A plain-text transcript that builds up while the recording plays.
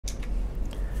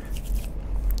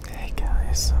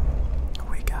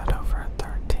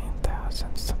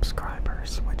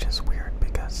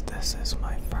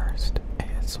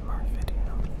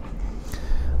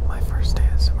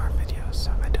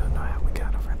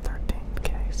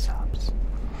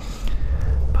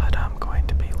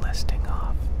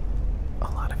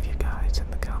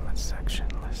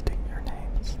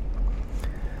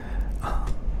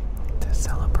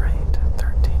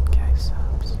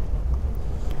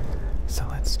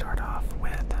start off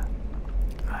with,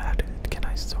 can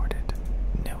I sort it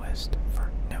newest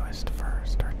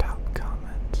first, or top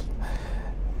comments?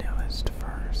 Newest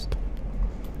first.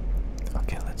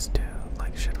 Okay, let's do,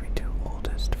 like, should we do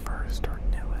oldest first or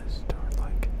newest? Or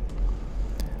like,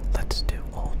 let's do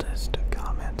oldest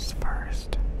comments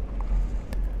first.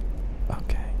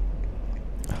 Okay.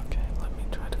 Okay, let me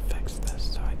try to fix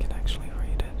this so I can actually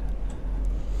read it.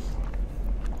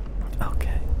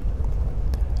 Okay.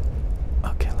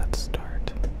 Okay, let's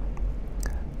start.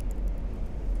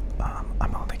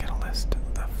 I'm only gonna list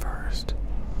the first.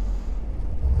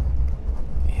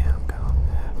 Yeah, I'm going.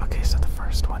 Okay, so the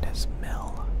first one is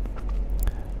Mill.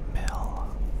 Mill.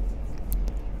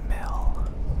 Mill.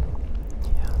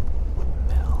 Yeah.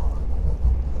 Mill.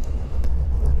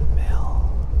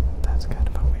 Mill. That's kind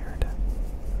of a weird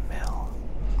Mill.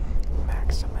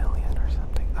 Maximilian or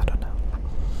something. I don't know.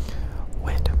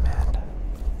 Whitman.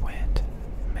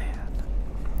 Whitman.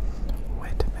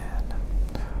 Whitman.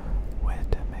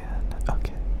 Whitman.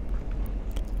 Okay.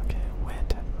 Okay,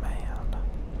 Whitman.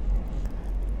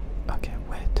 Okay,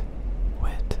 Whitman.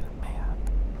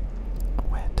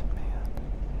 Whitman.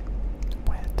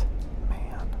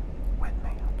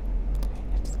 Whitman.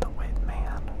 It's the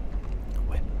Whitman.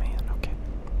 Whitman, okay.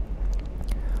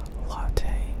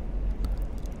 Latte.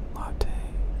 Latte.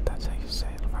 That's how you say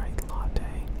it, right?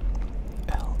 Latte.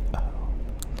 L-O-T-T-E.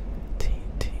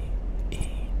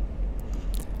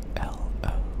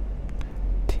 L-O-T-T-E.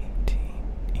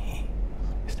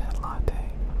 Is that latte?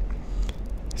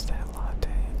 Is that latte?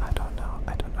 I don't know.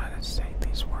 I don't know how to say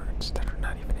these words that are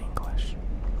not even English.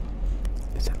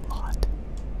 Is it lot?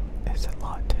 Is it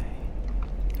latte?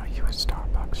 Are you a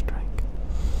Starbucks drink?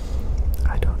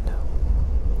 I don't know.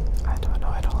 I don't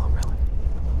know at all, really.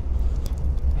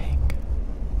 Hank.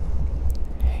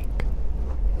 Hank.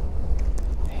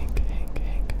 Hank, Hank,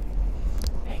 Hank.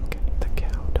 Hank the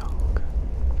cow dog.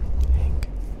 Hank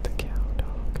the cow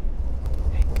dog.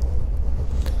 Hank.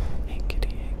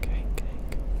 Hankity Hank, Hank,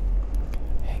 Hank.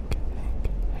 Hank, Hank,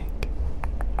 Hank.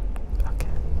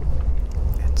 Okay.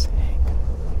 It's Hank.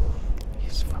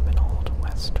 He's from an old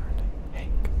western.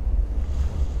 Hank.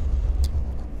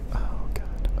 Oh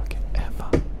god. Okay. Eva.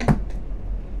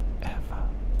 Eva.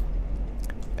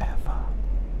 Eva.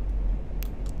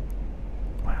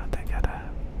 Wow, they got a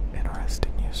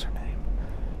interesting username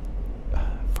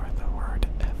for the word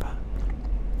Eva.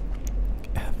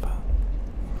 Eva.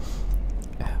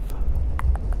 Eva.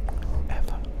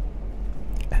 Eva.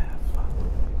 Eva.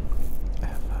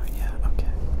 Eva. Yeah,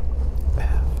 okay.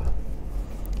 Eva.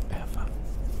 Eva.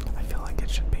 I feel like it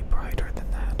should be brighter than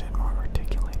that and more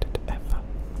articulated. Eva.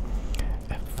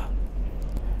 Eva.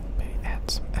 Maybe add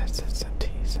some S's and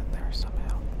T's in there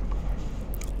somehow.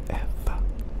 Eva.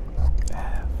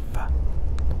 Eva.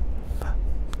 Eva.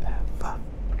 Eva.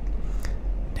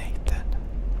 Nathan.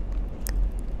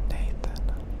 Nathan.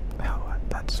 Oh,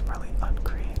 that's really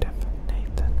uncreative.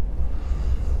 Nathan.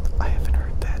 I haven't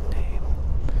heard that name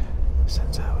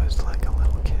since I was like a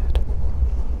little kid.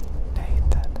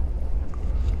 Nathan.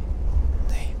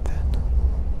 Nathan.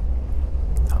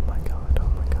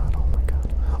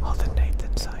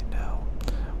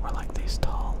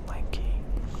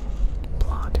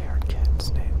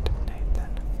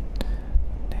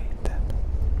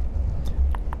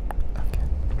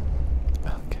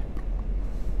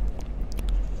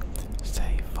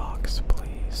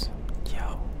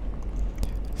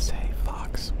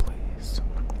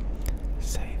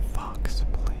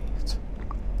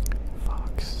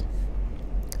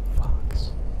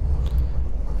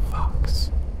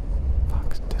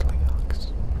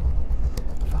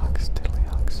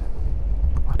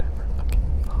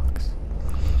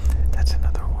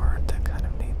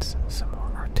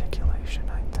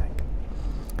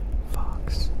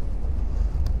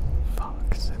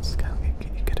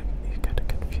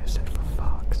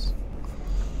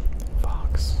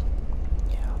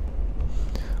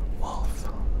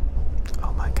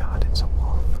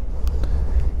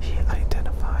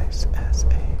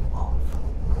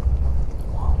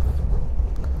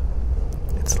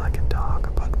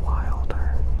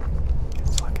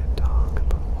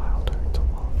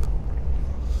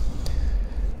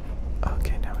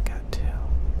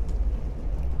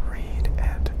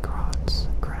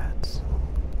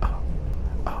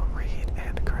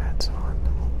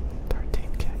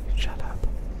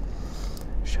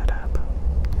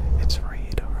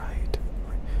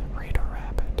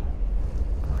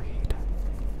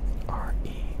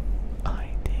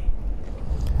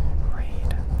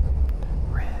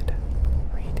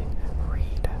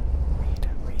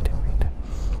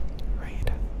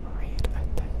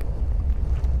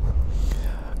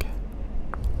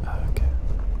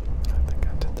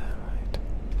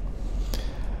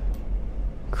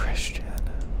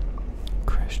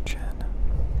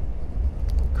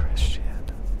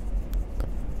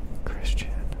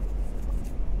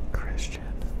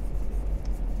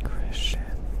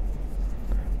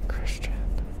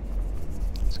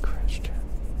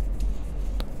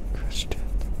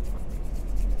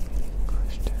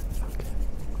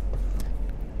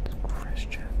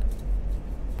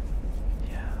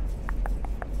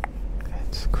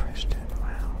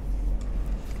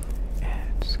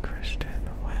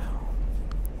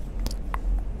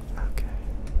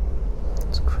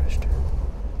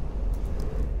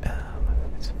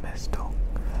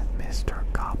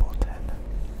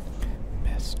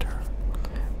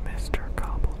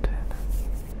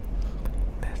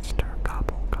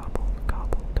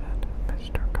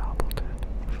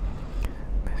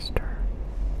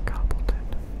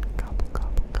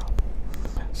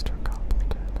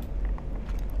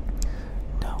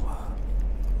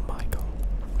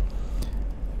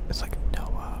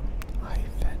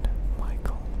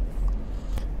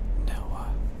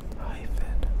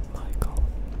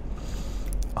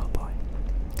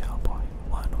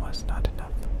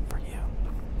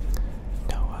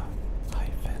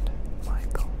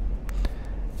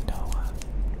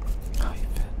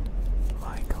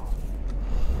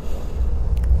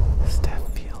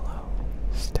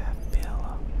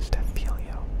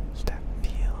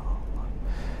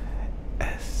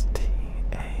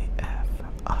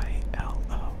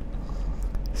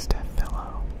 Stafilo.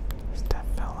 Stafilo.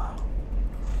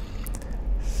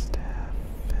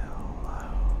 Stafilo.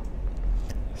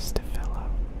 Stafilo.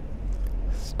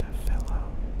 Stafilo.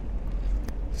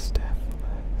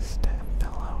 Stafilo.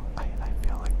 Stafilo. I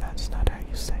feel like that's not how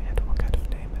you say it. What kind of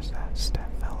name is that?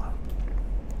 Stafilo.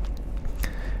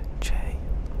 Jay.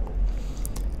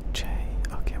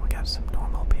 Okay, we got some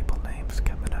normal people names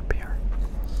coming up here.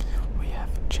 We have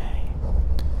Jay.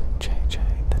 JJ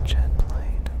the jet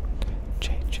plane.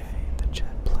 JJ the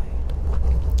jet plane.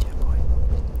 Yeah boy.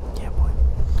 Yeah boy.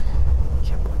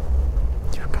 Yeah boy.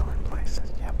 You're going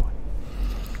places. Yeah boy.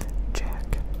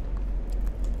 Jack.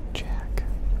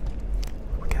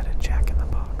 We got a Jack in the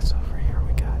box over here.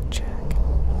 We got Jack.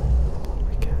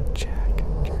 We got Jack.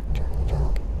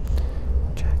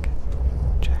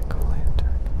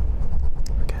 Jack-o'-lantern.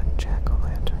 We got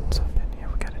jack-o'-lanterns up in here.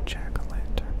 We got a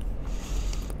jack-o'-lantern.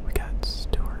 We got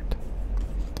Stuart.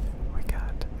 We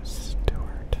got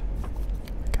Stuart.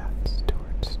 We got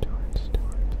Stuart.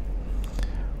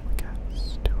 We got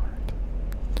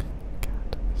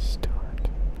Stuart.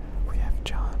 We have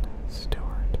John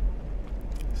Stewart.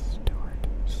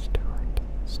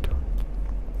 Stewart.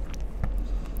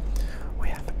 We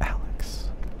have Alex.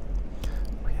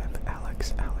 We have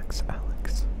Alex.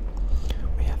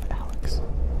 We have Alex.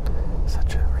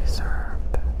 Such a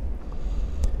reserved,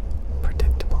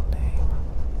 predictable name.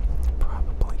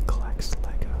 Probably collects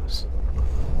Legos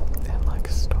and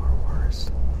likes Star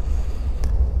Wars.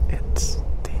 It's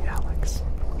the Alex.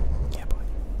 Yeah, boy.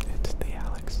 It's the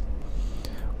Alex.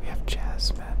 We have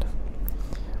Jasmine.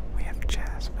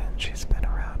 She's been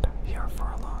around here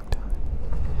for a long time.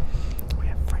 We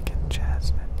have freaking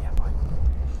Jasmine. Yeah, boy.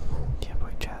 Yeah,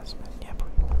 boy, Jasmine. Yeah, boy.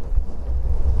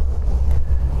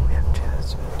 We have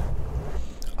Jasmine.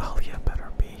 Alia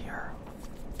better be here.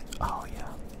 Alia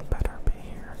better be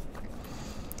here.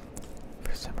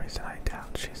 For some reason, I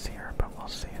doubt she's here, but we'll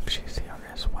see if she's here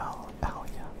as well.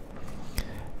 Alia.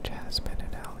 Jasmine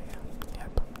and Alia.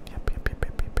 Yep.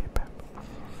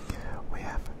 We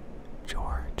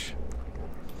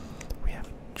have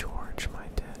George. My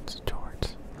dad's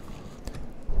George.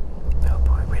 Oh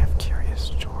boy, we have Curious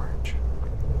George.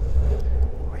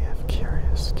 We have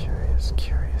Curious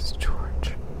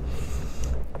George.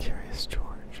 Curious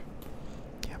George.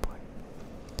 Yeah, boy.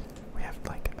 We have,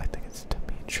 like, I think it's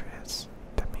Demetrius.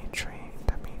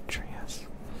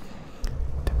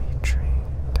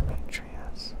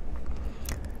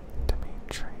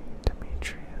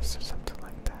 Demetrius, or something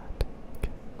like that.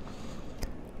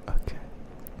 Okay.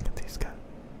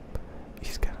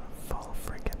 He's got a full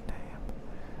freaking name.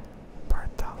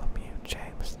 Bartholomew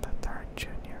James the Third Jr.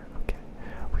 Okay.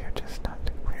 We're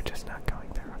just not going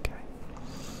there, okay?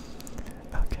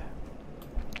 Okay.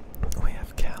 We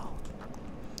have Cal.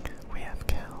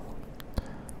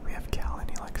 And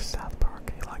he likes South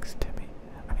Park. He likes Timmy.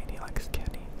 He likes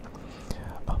Kenny.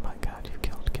 Oh my god, you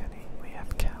killed Kenny. We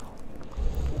have Cal.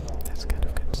 That's kind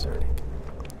of concerning.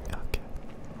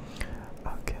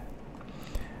 Okay.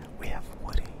 We have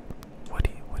Woody.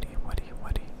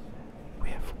 We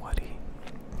have Woody.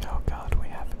 Oh god, we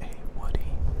have a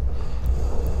Woody.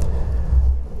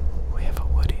 We have a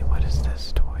Woody. What is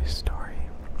this? Toy Story?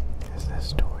 Is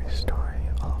this Toy Story?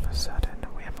 All of a sudden,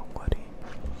 we have a Woody.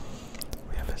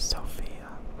 We have a Sophia.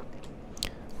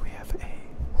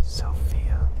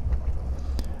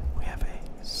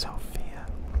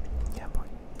 Yeah boy.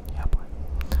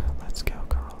 Let's go,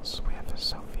 girls. We have a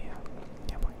Sophia.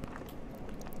 Yeah boy.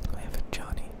 We have a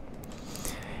Johnny.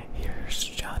 Here's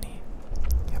Johnny.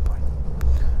 Yeah boy.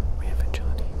 We have a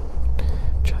Johnny.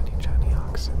 Johnny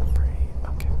Oxenfree.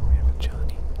 Okay, we have a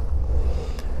Johnny.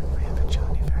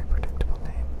 Very predictable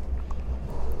name.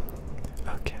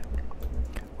 Okay.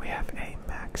 We have a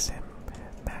Maximka.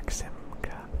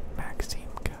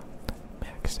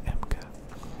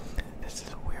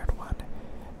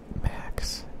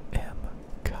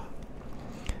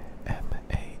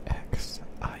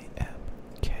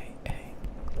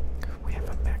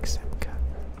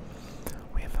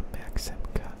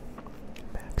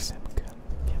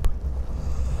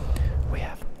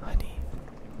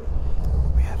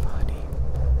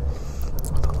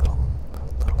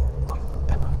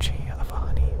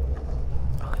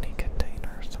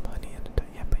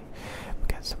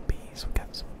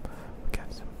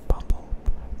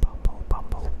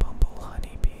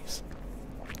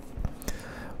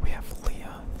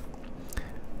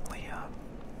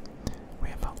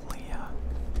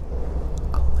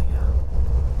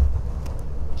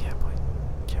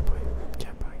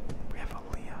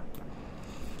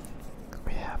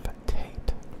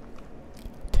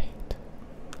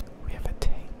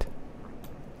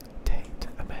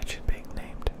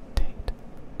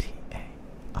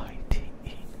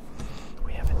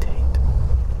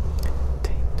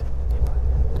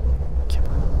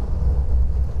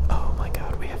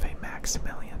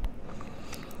 Maximilian.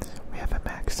 We have a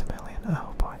Maximilian.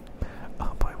 Oh boy.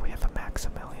 Oh boy, we have a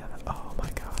Maximilian. Oh my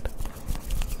god.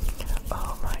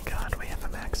 Oh my god, we have a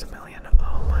Maximilian.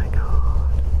 Oh my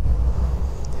god.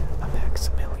 A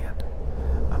Maximilian.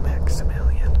 A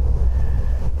Maximilian.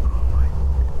 Oh boy.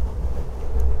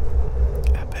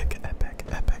 Epic, epic,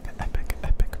 epic, epic,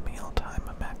 epic mealtime.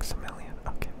 A Maximilian.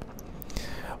 Okay.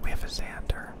 We have a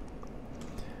Xander.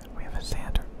 We have a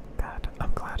Xander. God,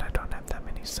 I'm glad I don't have that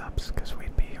many subs because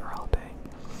we'd be here all day.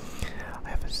 I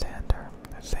have a Xander.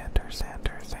 A Xander,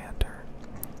 Xander, Xander.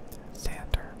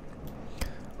 Xander.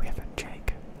 We have a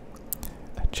Jake.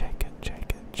 A Jake, a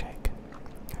Jake, a Jake.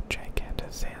 A Jake and a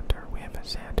Xander. We have a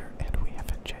Xander and we have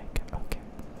a Jake. Okay.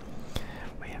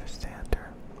 We have a Xander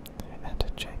and a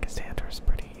Jake. Xander is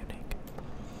pretty unique.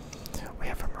 We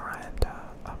have a Miranda.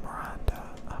 A Miranda.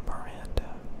 A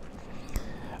Miranda.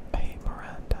 A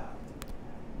Miranda.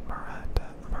 Miranda.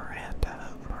 Miranda.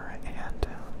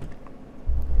 Miranda.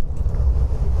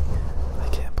 I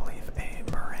can't believe a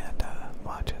Miranda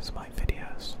watches my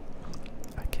videos.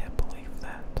 I can't believe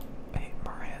that a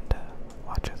Miranda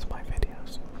watches my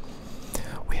videos.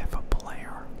 We have a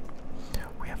player.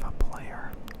 We have a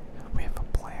player. We have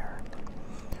a player.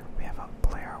 We have a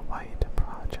player white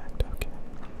project. Okay.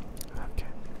 Okay.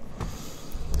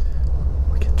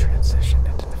 We can transition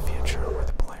into the future with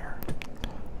a player.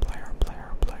 Player,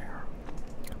 player, player.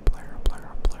 Player,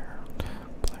 player, player.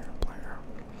 Player, player.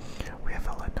 We have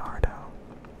a Leonardo.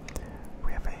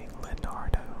 We have a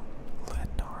Leonardo.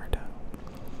 Leonardo.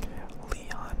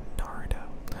 Leonardo.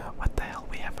 What the hell?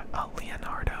 We have a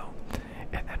Leonardo.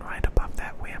 And then right above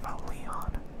that we have a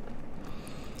Leon.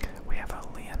 We have a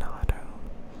Leonardo.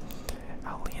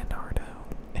 A Leonardo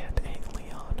and a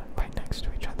Leon right next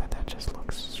to each other. That just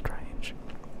looks strange.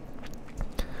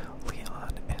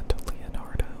 Leon and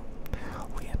Leonardo.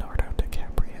 Leonardo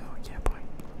DiCaprio. Yeah boy.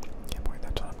 Yeah boy,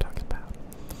 that's what I'm talking about.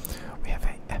 We have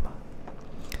a Emma.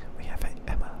 We have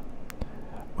a Emma.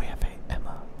 We have a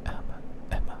Emma.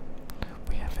 Emma.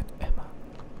 We have an Emma.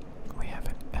 We have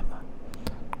an Emma.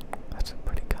 That's a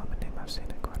pretty common name. I've seen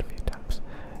it quite a few times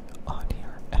on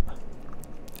here. Emma.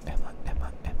 Emma,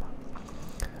 Emma, Emma.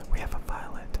 We have a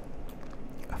Violet.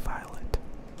 A Violet.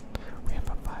 We have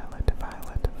a Violet,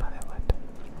 Violet, Violet.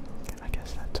 I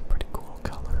guess that's a pretty cool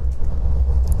color.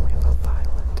 We have a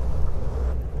Violet.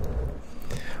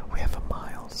 We have a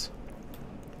Miles.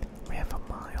 We have a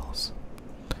Miles.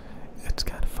 It's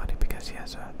kind of funny because he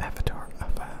has an avatar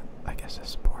of I guess a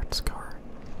sports car.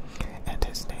 And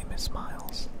his name is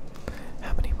Miles.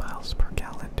 How many miles per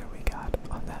gallon do we got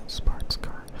on that sports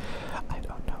car? I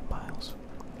don't know, Miles.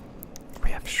 We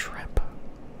have shrimp.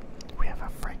 We have a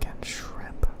freaking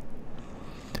shrimp.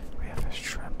 We have a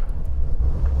shrimp.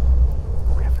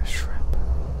 We have a shrimp.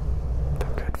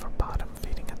 They're good for bottom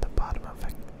feeding at the bottom of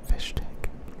a fish tank.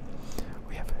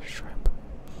 We have a shrimp.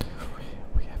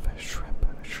 We have a shrimp,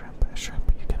 a shrimp, a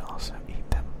shrimp. You can also eat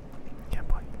them. Yeah,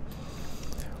 boy.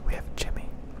 We have Jimmy.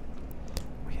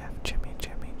 We have Jimmy,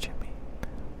 Jimmy, Jimmy.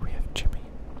 We have Jimmy.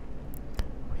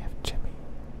 We have Jimmy.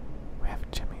 We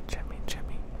have Jimmy, Jimmy,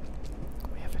 Jimmy.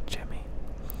 We have a Jimmy.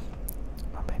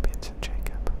 Or maybe it's a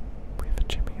Jacob. We have a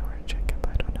Jimmy or a Jacob.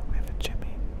 I don't know. We have a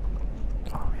Jimmy.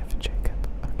 Or we have a Jacob.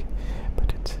 Okay.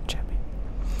 But it's a Jimmy.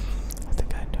 I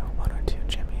think I know one or two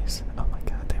Jimmys. Oh my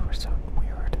god, they were so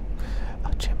weird.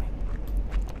 A Jimmy.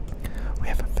 We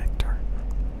have a Victor.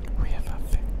 We have a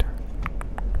Victor.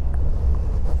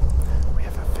 We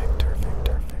have a Victor,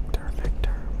 Victor, Victor,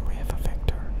 Victor. We have a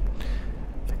Victor.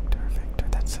 Victor, Victor.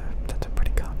 That's a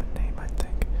pretty common name, I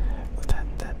think.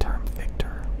 That term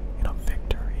Victor, you know,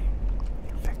 victory,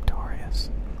 victorious.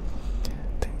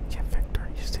 Yeah, Victor,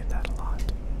 you see that a lot.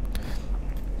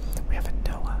 We have a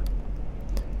Noah.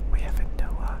 We have a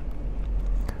Noah.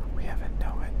 We have a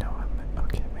Noah.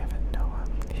 Okay, we have a Noah.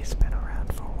 He's been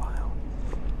around for a while.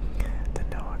 The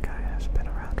Noah guy has been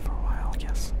around for a while,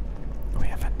 yes. We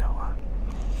have a Noah.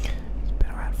 He's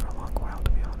been around for a long while,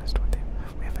 to be honest with you.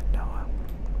 We have a Noah.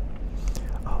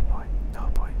 Oh boy, oh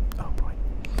boy, oh boy.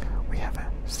 We have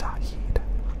a Sahid.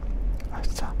 A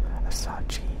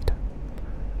Sajid.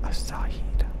 A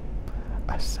Sahid.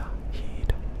 A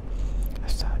Sahid. A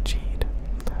Sajid.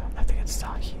 I think it's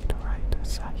Sahid, right?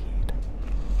 Sahid.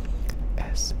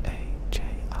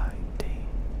 S-A-J-I-D.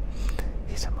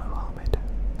 He's a Muhammad.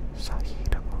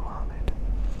 Sahid Muhammad.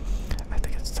 I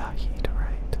think it's Sahid,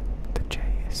 right? The J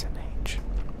is an H.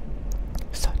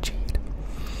 Sajid.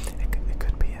 It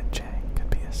could be a J. It could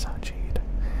be a Sajid.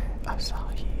 A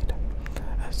Sahid.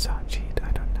 A Sajid.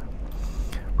 I don't know.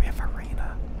 We have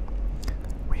Arena.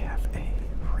 We have a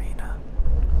Arena.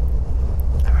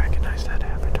 I recognize that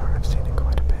avatar. I've seen it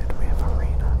quite a bit. We have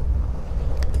Arena.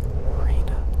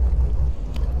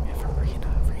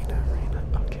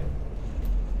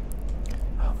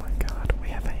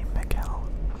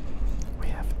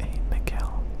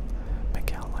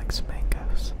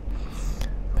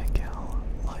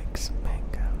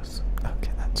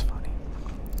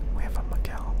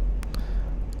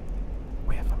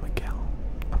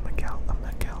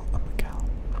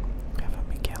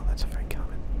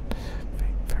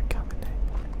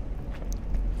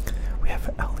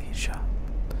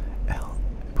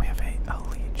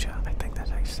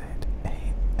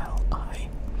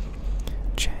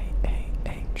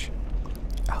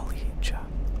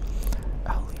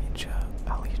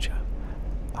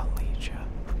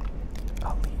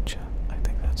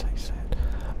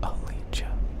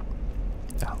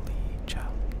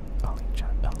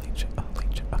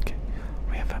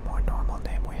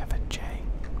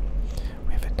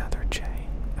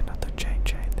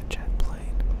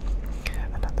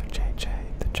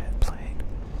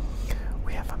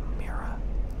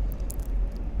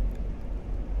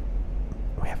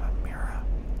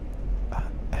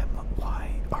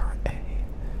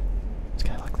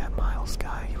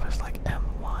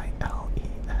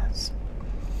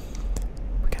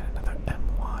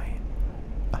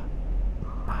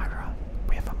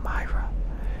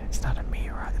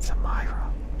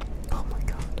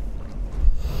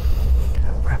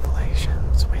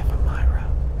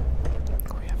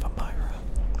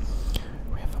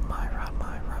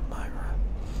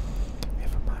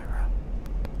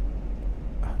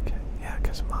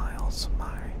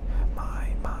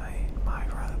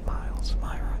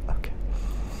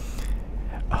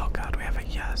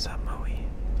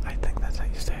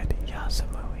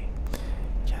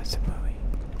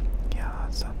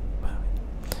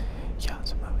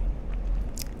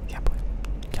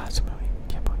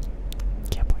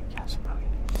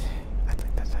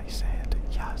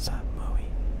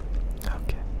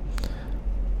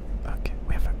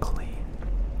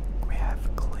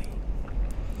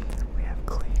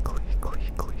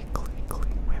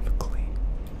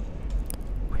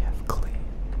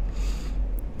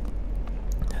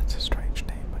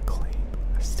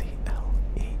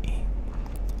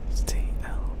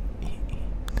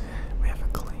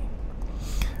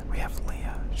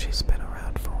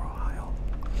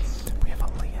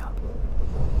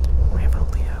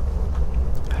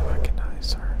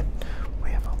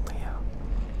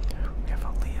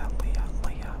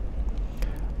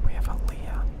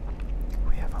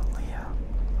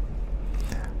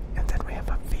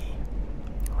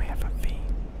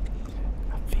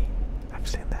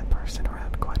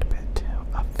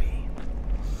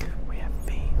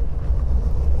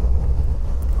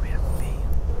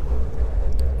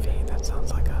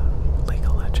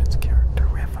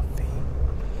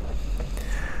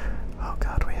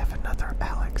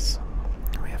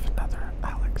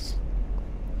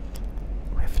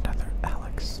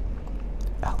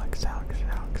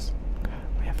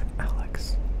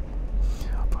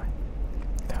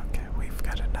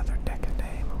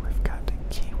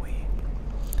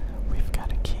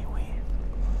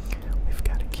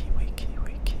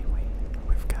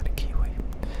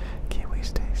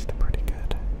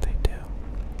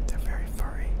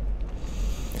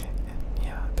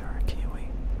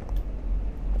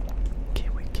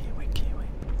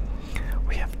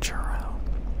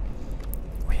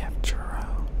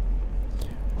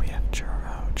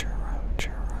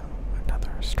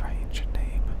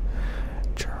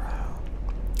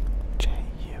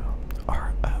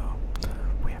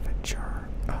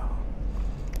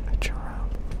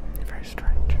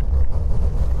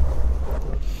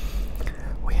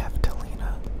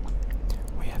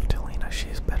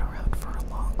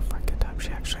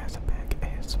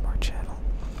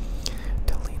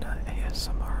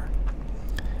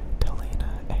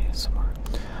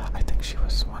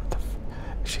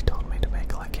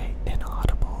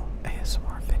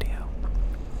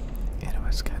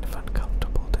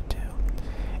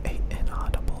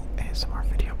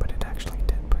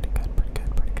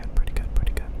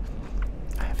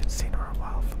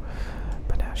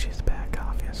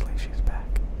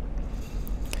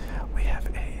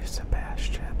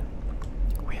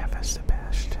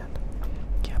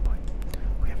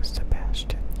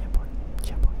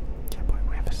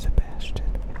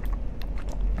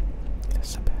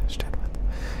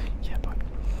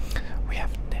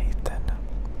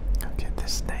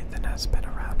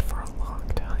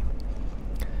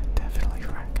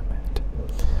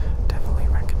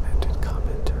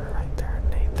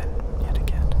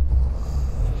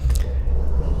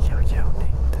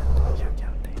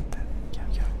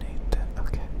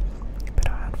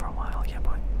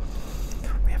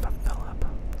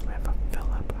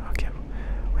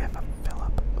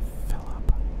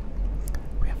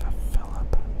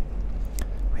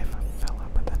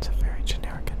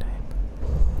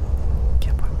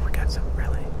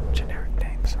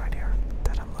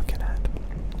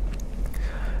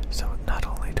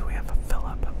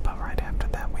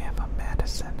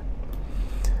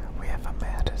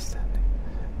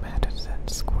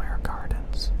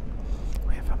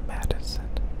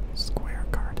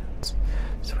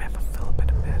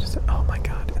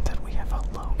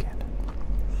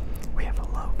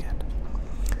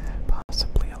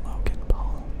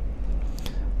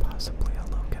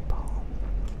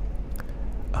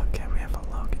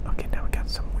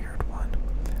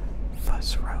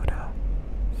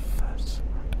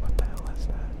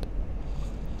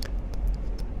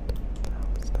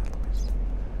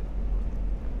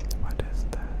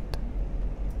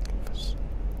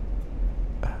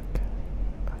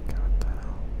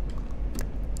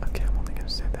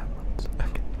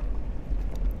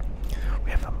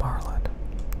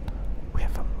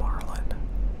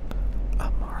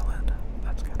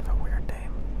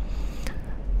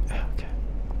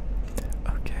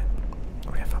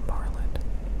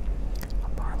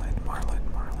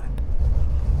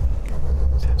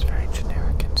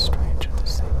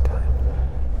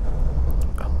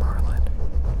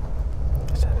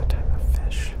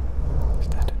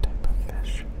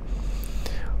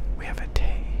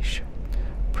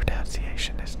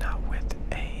 is not with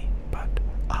a, but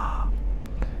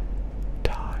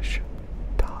Tosh.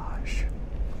 Tosh.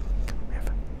 We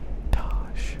have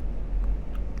Tosh.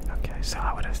 Okay, so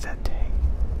I would have said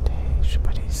Taj,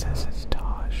 but he says it's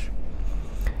Tosh.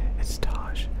 It's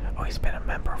Tosh. Oh, he's been a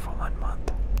member for 1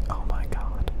 month. Oh my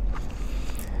god.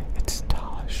 It's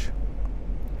Tosh.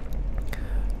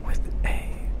 With a,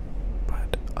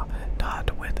 but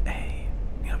not with a,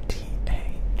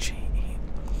 T-A-G-E.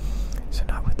 So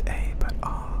not with a, but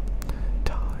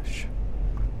Tosh.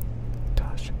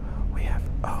 Tosh. We have,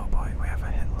 oh boy, we have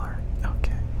a Hitler.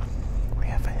 Okay. We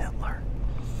have a Hitler.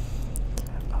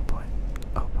 Oh boy.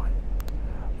 Oh boy.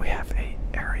 We have a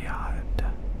Ariana.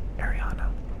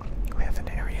 We have an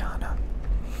Ariana.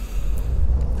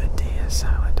 The D is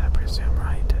silent, I presume,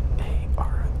 right? A-R-I-A-D-N-A.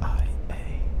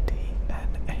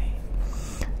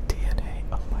 DNA.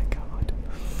 Oh my god.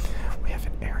 We have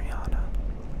an Ariana.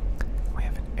 We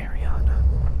have an Ariana.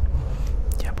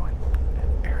 Yeah, boy.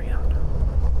 An Ariana.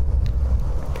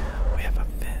 We have a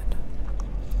Finn.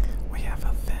 We have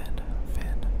a Finn.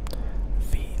 Finn.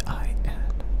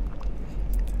 V-I-N.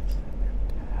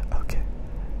 Okay.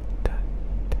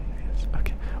 Dontavius.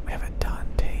 Okay. We have a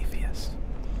Dontavius.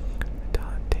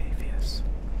 Dontavius.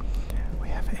 We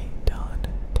have a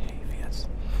Dontavius.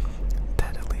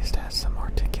 That at least has some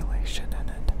articulation in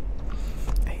it.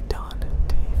 A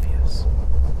Dontavius.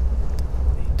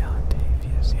 A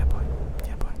Dontavius. Yeah, boy.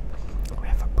 Yeah, boy. We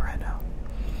have a Breno.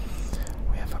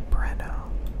 We have a Breno.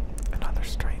 Another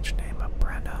strange name, a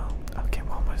Breno. Okay,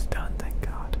 we're almost done, thank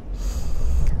God.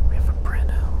 We have a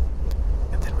Breno.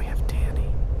 And then we have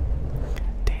Danny.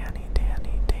 Danny.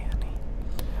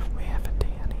 We have a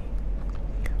Danny.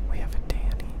 We have a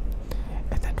Danny.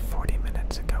 And then 40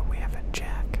 minutes ago, we have a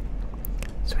Jack.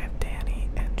 So we have Danny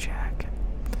and Jack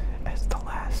as the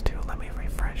last two. Let me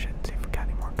refresh it and see if we got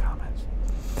any more comments.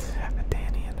 A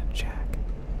Danny and a Jack.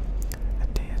 A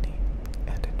Danny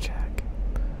and a Jack.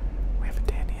 We have a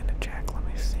Danny and a Jack. Let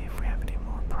me see if we have any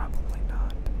more. Probably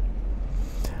not.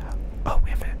 Oh, we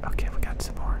have it. Okay, we got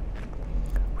some more.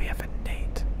 We have a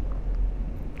Nate.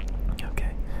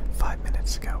 Okay, 5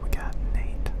 minutes ago we got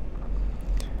Nate.